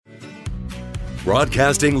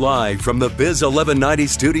Broadcasting live from the Biz 1190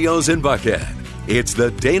 studios in Buckhead, it's the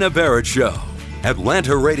Dana Barrett Show.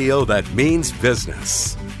 Atlanta radio that means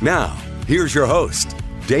business. Now, here's your host,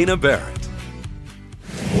 Dana Barrett.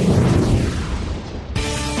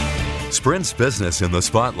 Sprint's business in the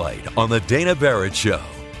spotlight on the Dana Barrett Show.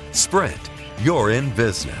 Sprint, you're in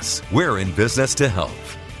business. We're in business to help.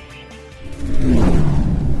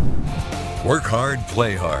 Work hard,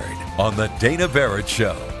 play hard on the Dana Barrett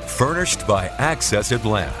Show. Furnished by Access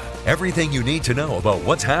Atlanta. Everything you need to know about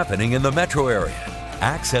what's happening in the metro area.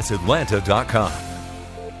 AccessAtlanta.com.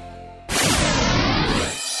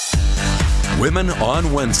 Women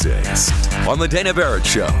on Wednesdays on the Dana Barrett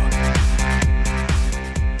Show.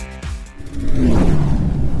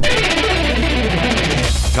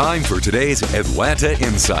 Time for today's Atlanta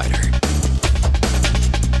Insider.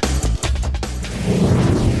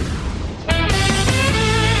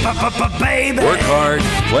 Baby. Work hard,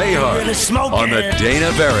 play hard on the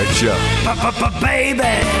Dana Barrett Show. Baby.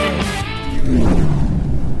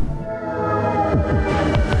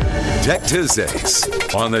 Tech Tuesdays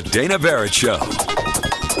on the Dana Barrett Show.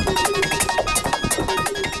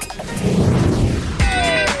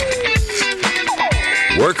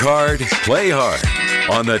 Work hard, play hard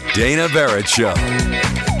on the Dana Barrett Show.